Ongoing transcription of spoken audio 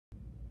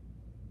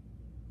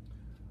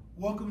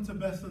Welcome to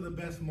Best of the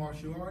Best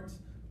Martial Arts.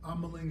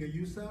 I'm Malinga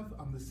Youssef.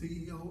 I'm the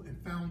CEO and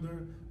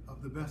founder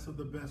of the Best of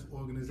the Best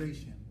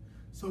organization.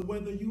 So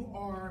whether you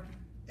are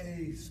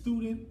a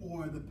student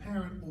or the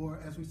parent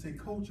or, as we say,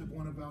 coach of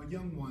one of our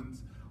young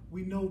ones,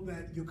 we know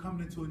that you're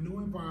coming into a new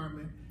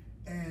environment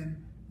and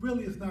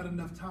really it's not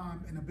enough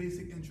time in a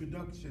basic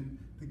introduction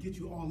to get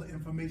you all the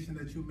information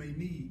that you may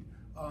need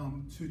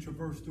to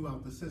traverse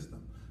throughout the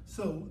system.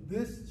 So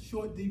this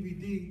short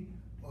DVD,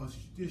 or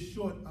this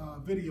short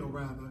video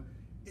rather,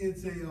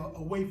 is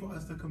a way for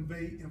us to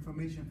convey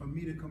information, for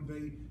me to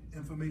convey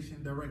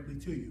information directly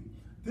to you.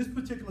 This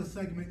particular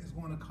segment is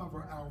going to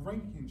cover our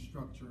ranking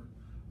structure.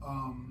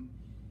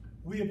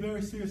 We are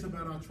very serious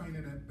about our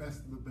training at Best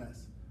of the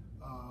Best.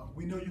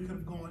 We know you could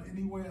have gone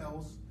anywhere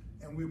else,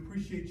 and we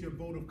appreciate your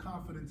vote of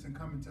confidence in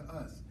coming to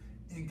us.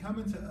 In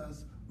coming to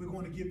us, we're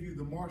going to give you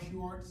the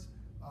martial arts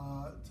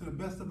to the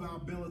best of our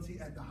ability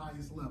at the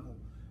highest level.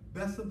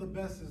 Best of the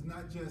Best is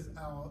not just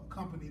our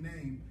company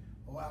name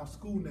or our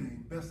school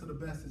name. Best of the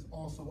Best is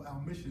also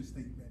our mission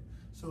statement.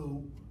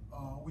 So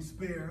we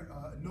spare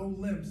no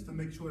limbs to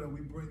make sure that we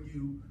bring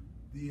you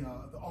the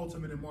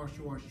ultimate in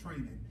martial arts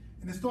training.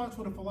 And it starts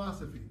with a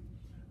philosophy.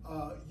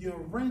 Your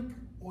rank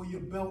or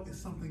your belt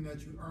is something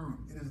that you earn.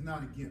 It is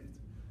not a gift.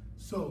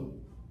 So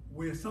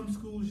where some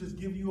schools just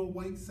give you a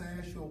white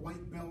sash or a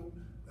white belt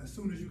as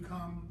soon as you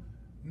come,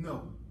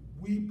 no.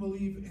 We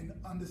believe in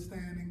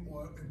understanding,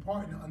 or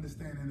imparting the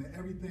understanding, that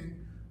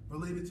everything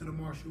related to the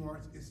martial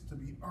arts is to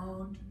be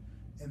earned,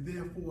 and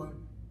therefore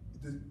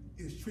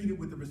is treated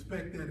with the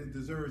respect that it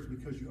deserves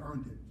because you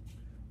earned it.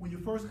 When you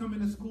first come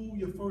into school,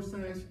 your first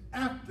sash,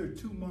 after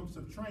 2 months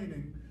of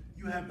training,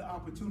 you have the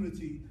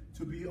opportunity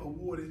to be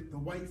awarded the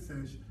white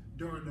sash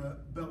during the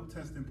belt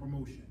testing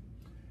promotion.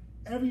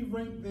 Every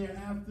rank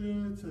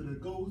thereafter, to the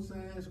gold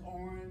sash,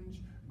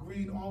 orange,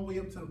 green, all the way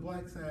up to the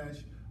black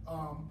sash,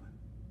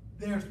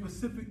 there are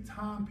specific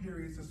time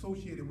periods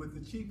associated with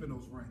achieving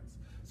those ranks.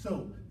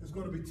 So it's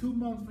going to be 2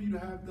 months for you to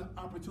have the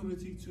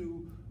opportunity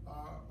to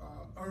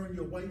earn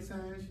your white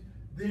sash.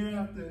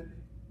 Thereafter,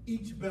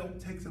 each belt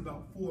takes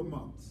about 4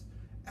 months.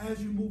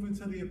 As you move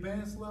into the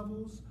advanced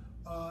levels,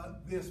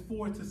 there's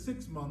 4 to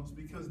 6 months,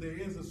 because there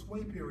is a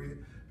sway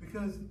period,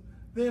 because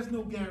there's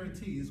no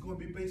guarantee. It's going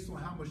to be based on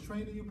how much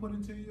training you put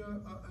into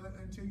your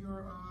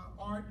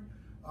art,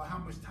 how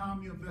much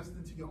time you invest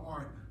into your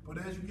art. But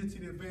as you get to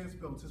the advanced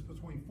belts, it's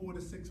between 4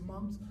 to 6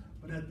 months.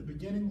 But at the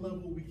beginning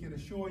level, we can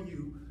assure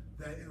you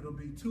that it'll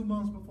be 2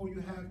 months before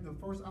you have the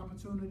first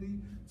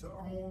opportunity to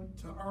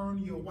earn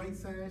your white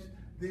sash.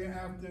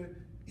 Thereafter,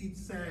 each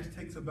sash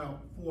takes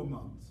about 4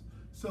 months.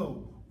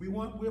 So we're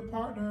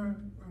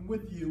partnering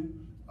with you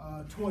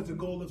towards a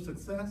goal of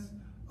success.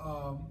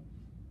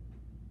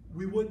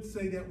 We would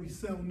say that we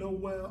sell no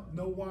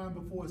wine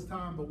before it's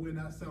time, but we're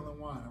not selling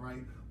wine,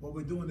 right? What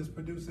we're doing is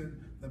producing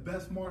the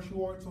best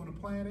martial arts on the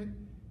planet,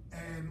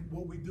 and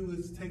what we do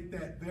is take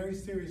that very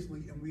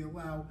seriously, and we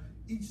allow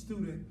each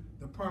student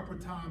the proper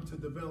time to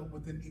develop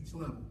within each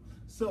level.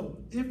 So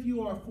if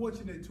you are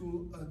fortunate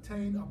to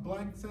attain a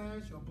black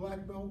sash or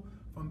black belt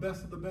from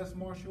Best of the Best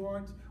Martial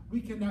Arts,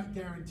 we cannot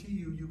guarantee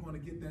you're going to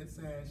get that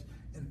sash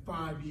in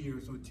 5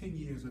 years or 10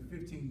 years or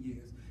 15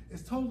 years.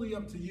 It's totally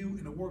up to you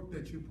and the work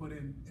that you put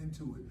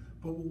into it.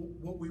 But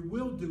what we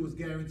will do is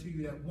guarantee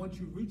you that once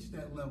you reach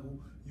that level,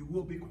 you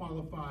will be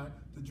qualified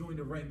to join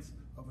the ranks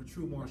of a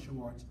true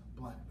martial arts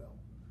black belt.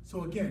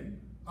 So again,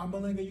 I'm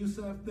Malinga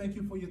Youssef. Thank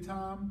you for your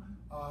time.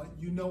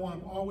 You know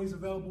I'm always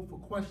available for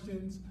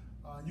questions.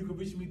 You can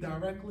reach me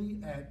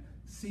directly at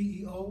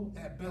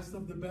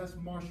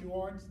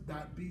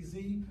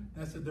ceo@bestofthebestmartialarts.bz.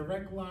 That's a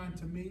direct line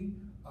to me.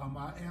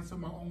 I answer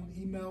my own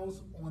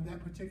emails on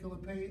that particular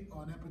page,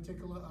 on that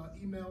particular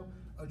email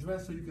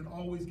address, so you can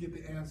always get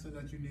the answer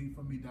that you need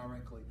from me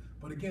directly.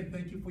 But again,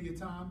 thank you for your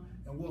time,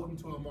 and welcome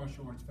to our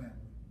martial arts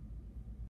family.